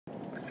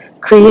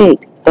Create,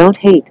 don't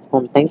hate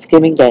on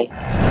Thanksgiving Day.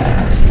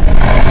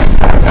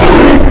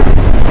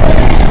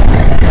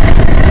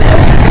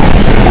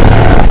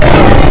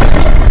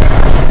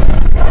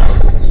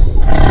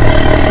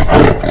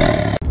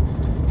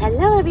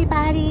 Hello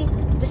everybody,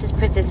 this is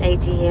Princess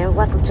AT here.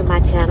 Welcome to my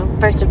channel.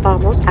 First and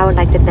foremost, I would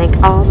like to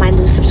thank all my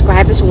new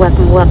subscribers.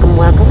 Welcome, welcome,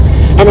 welcome.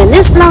 And in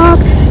this vlog,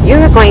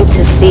 you're going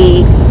to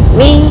see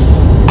me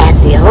at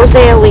the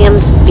Hosea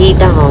Williams Feed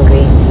the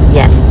Hungry.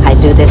 Yes, I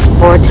do this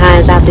 4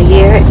 times out the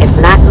year, if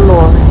not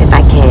more, if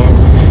I can.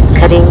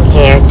 Cutting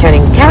hair,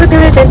 turning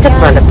caterpillars into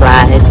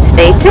butterflies.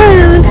 Stay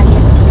tuned.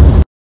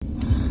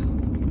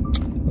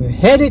 We're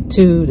headed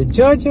to the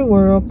Georgia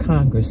World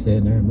Congress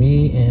Center,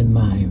 me and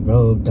my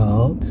road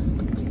dog.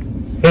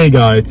 Hey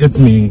guys, it's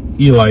me,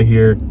 Eli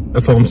here.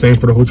 That's all I'm saying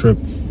for the whole trip.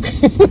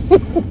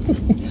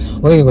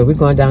 Well, anyway, we're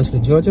going down to the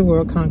Georgia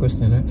World Congress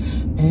Center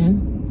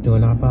and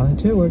doing our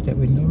volunteer work that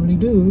we normally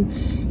do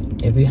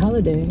every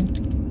holiday.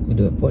 We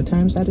do it 4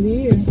 times out of the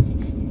year.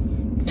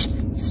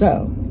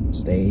 So,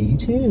 stay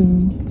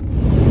tuned.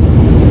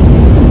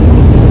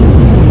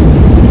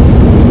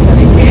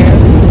 Cutting hair.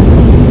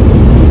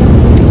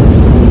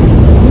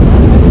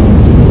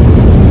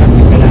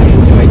 Something that I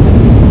enjoy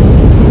doing.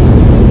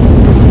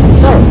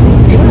 So,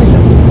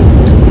 Elijah.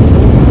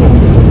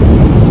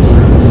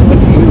 So what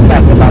do you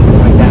like about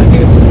going down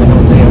here to the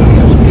Hosea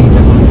Williams Feed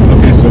the Hungry?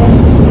 Okay, so,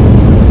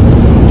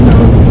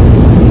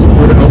 it's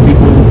cool to help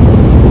people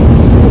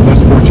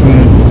less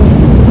fortunate.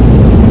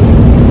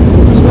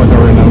 Just like I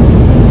right now.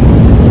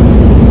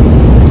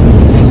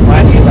 And why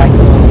do you like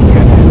going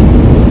here now?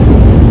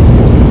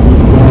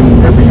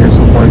 Going every year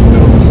so far, so I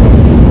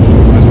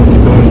just want to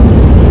keep going.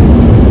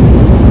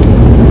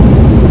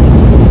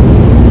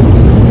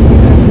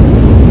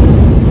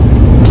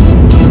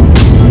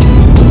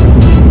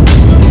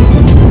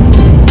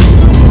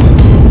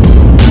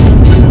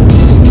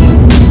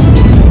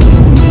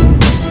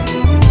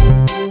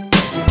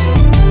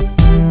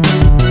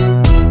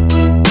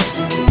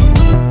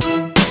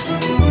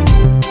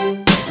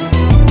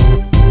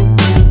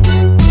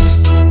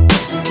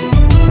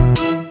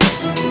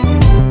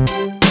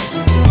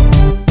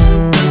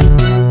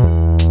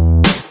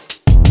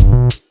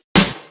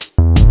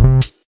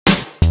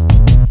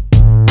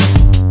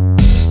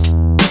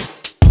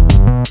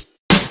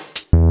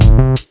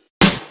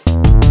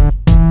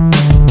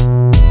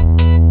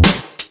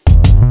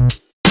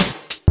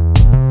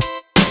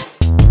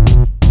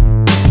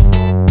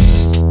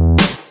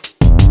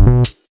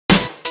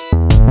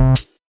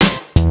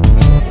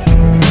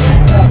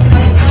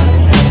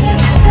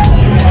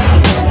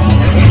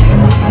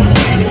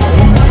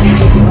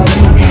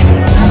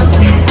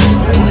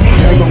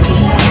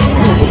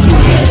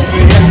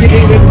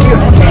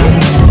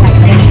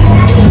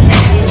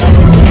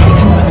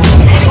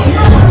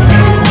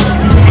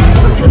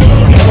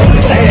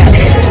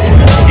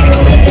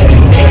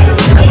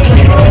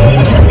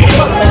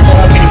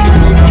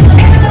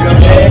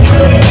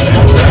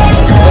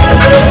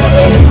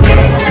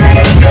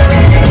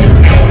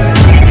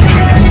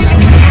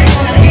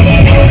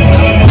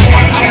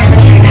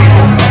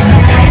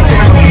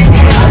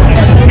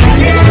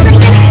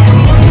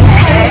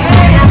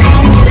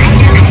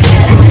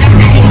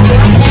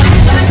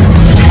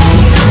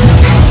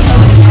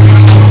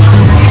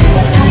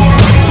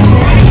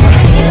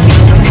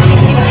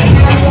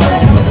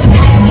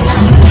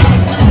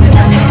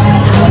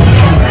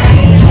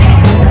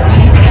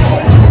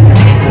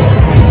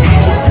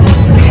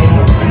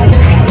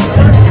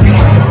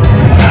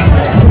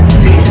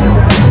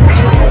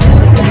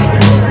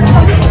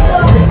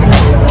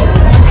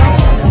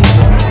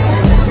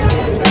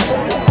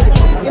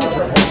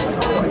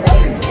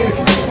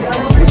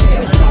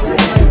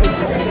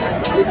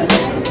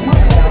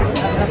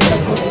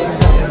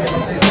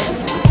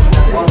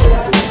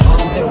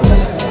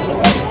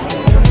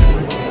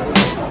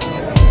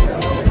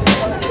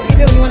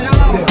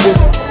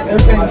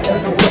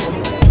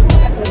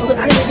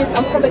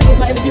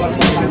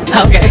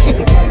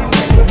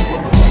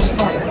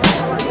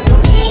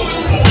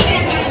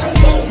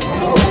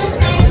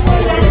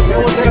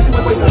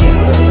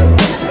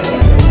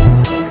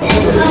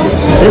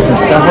 This is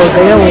the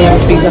Hosea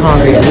Williams Feed the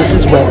Hungry, and this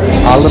is what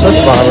all of us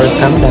barbers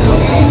come down.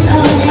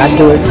 I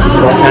do it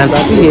 4 times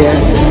out the year.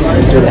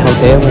 Do the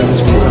Hosea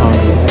Williams Feed the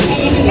Hungry.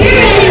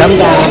 Come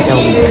down and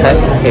we cut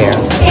hair.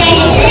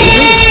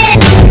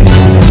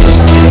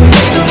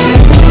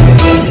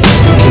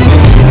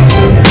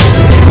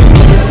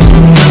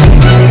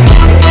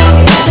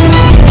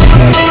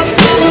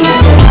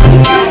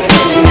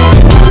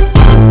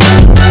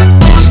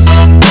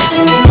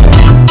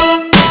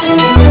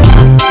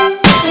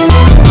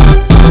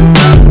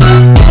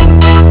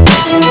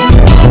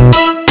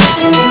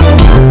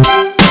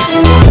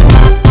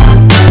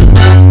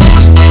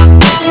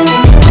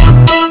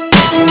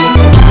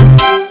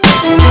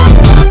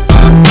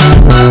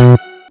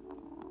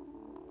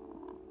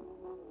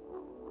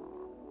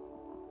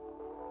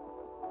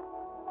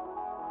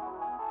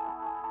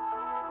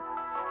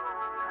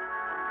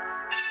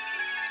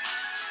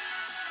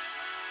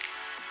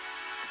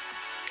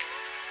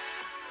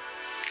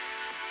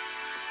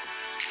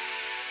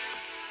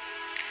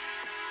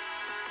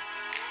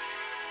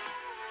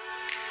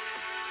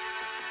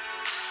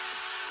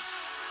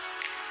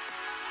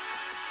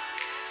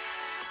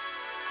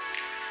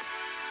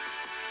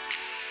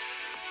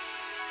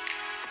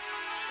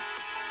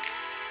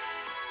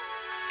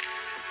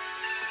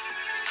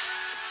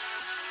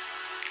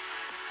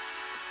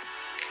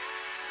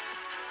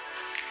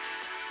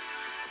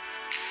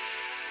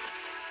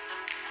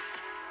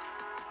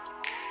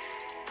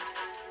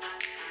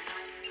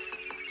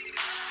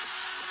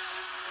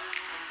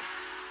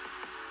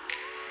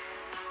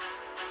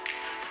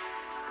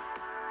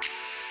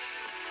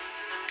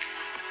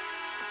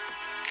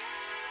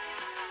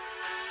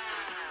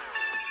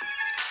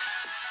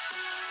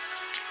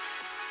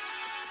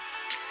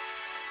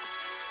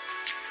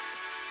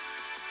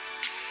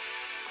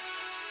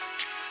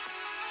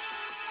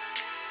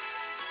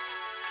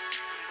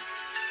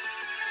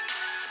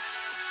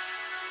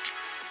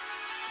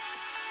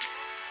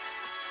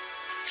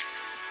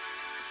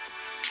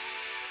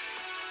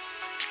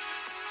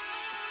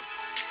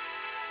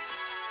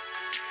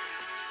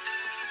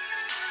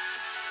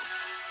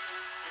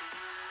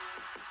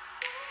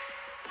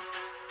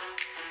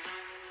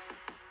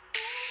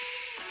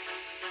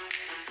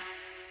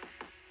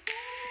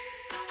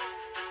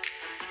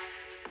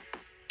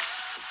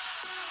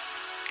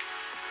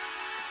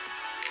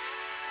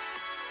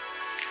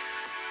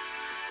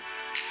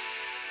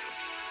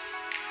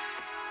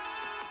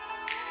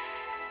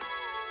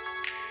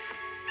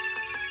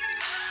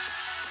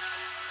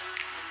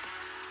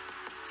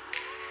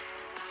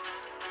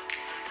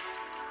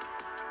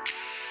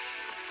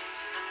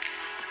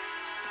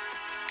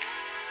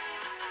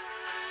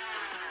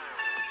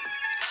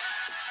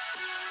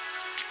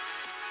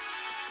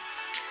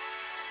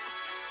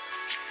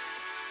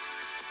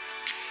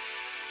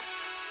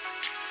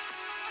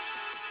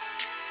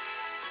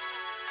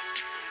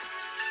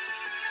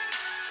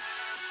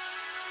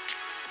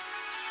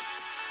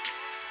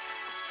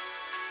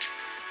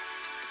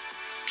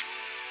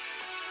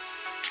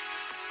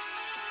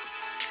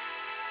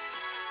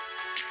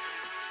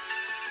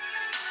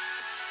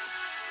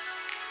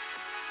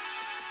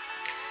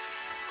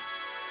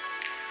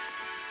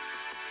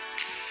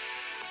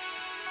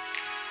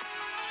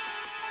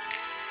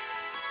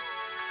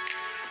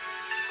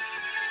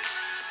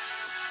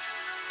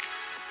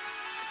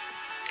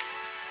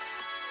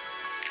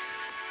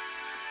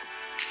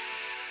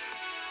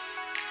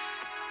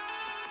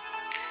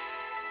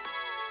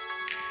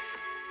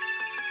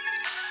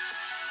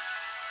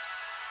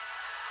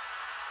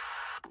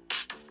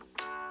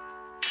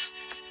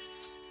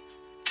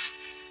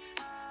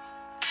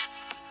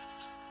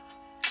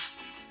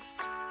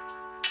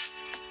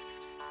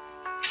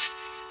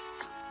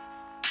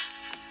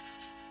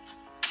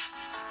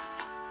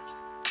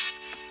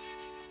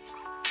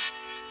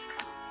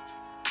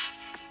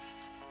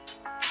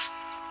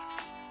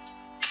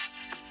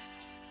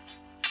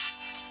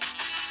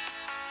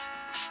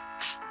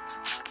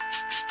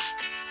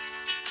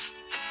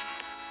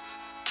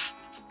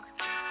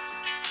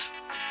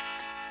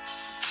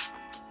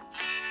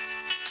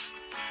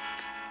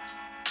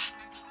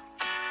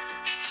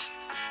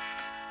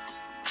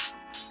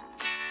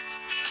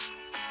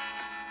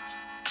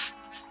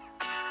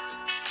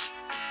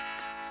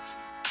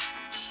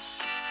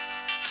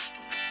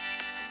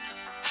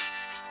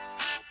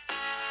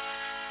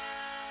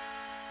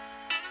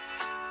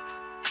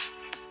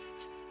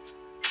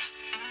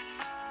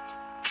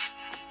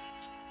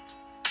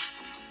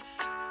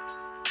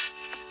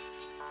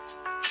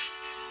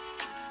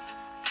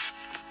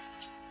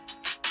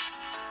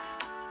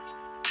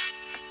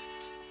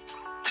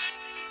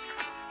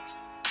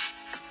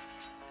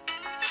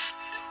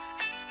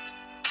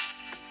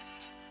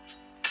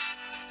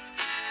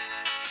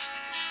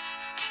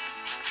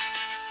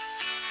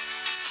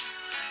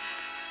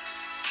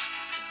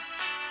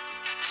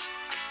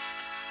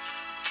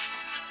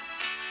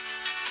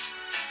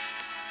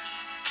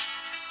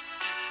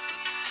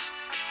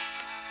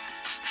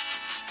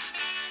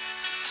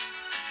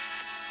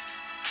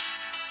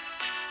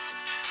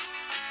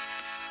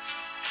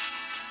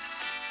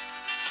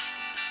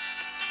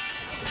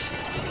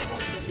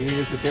 You need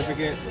a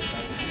certificate?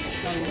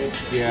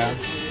 Yeah.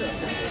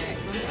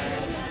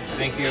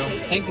 Thank you.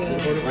 Thank you.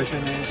 What's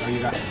your name? Oh, you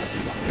got it.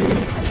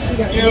 We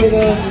got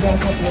tomatoes. We got a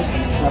couple of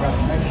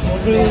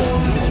fruit,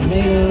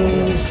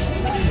 tomatoes.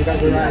 We got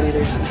variety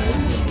there.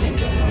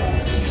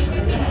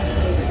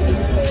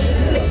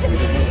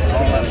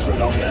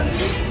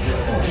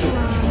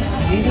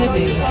 These are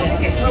things that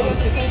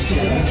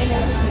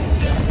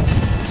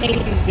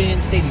Stadium's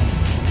been stadium.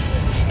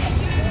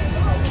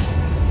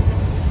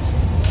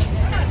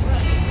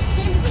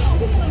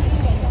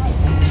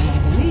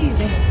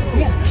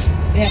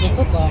 They have a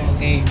football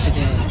game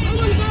today.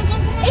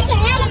 It's an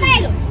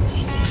elevator.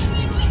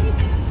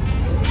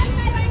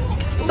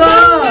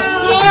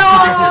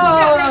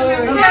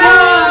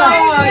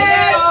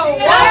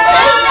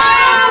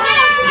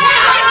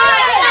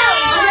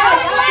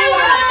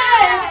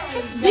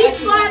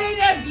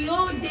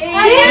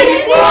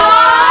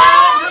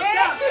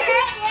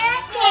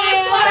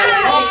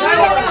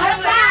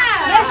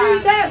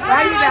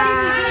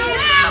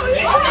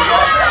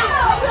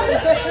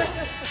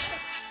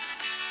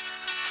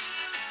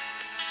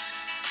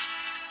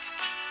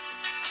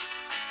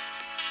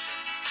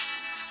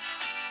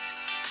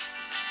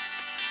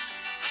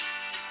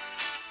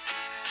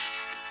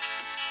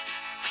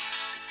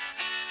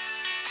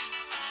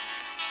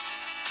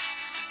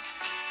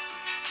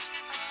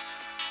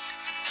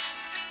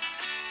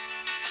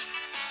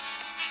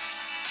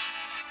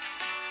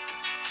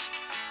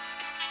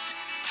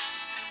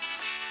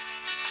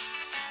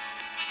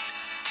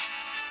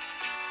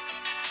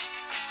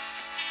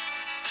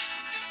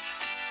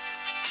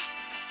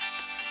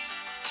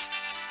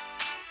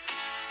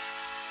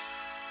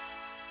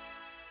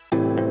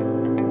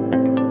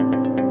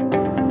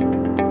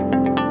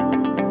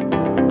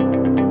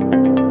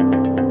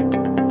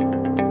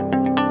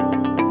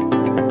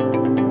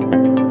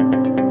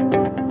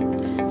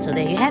 So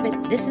there you have it.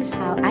 This is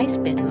how I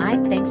spent my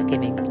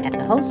Thanksgiving at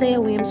the Hosea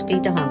Williams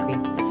Feed the Hungry.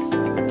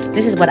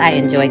 This is what I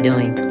enjoy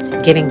doing,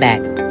 giving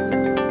back,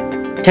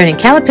 turning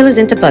caterpillars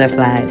into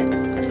butterflies.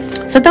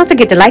 So don't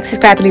forget to like,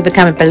 subscribe, and leave a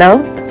comment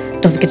below.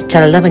 Don't forget to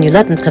tell a loved one you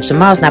love them, because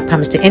tomorrow's not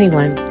promised to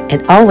anyone.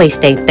 And always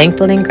stay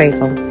thankful and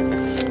grateful.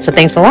 So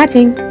thanks for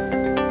watching.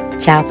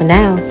 Ciao for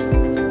now.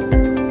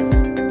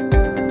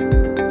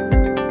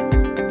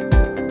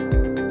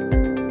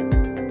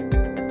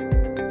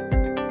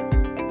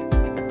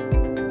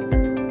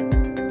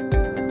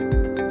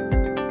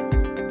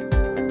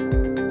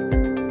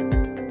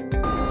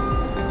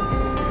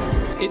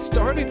 It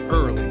started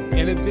early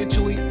and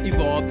eventually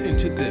evolved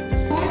into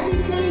this.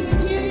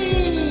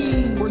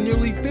 For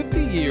nearly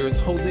 50 years,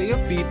 Hosea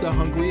Feed the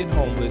Hungry and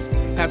Homeless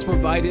has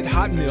provided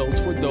hot meals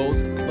for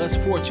those less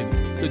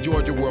fortunate. The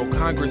Georgia World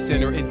Congress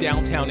Center in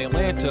downtown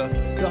Atlanta,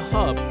 the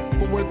hub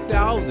for where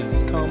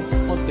thousands come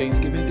on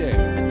Thanksgiving Day.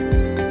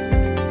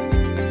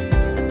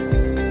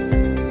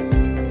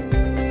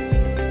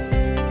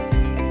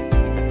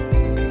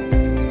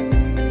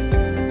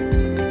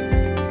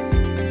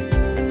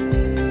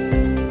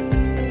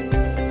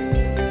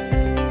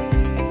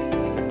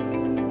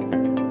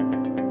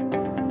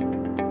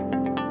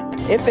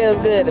 It feels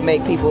good to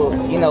make people,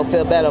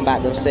 feel better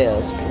about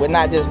themselves. We're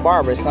not just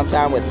barbers.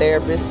 Sometimes we're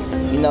therapists.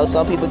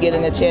 Some people get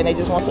in the chair and they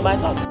just want somebody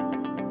to talk to.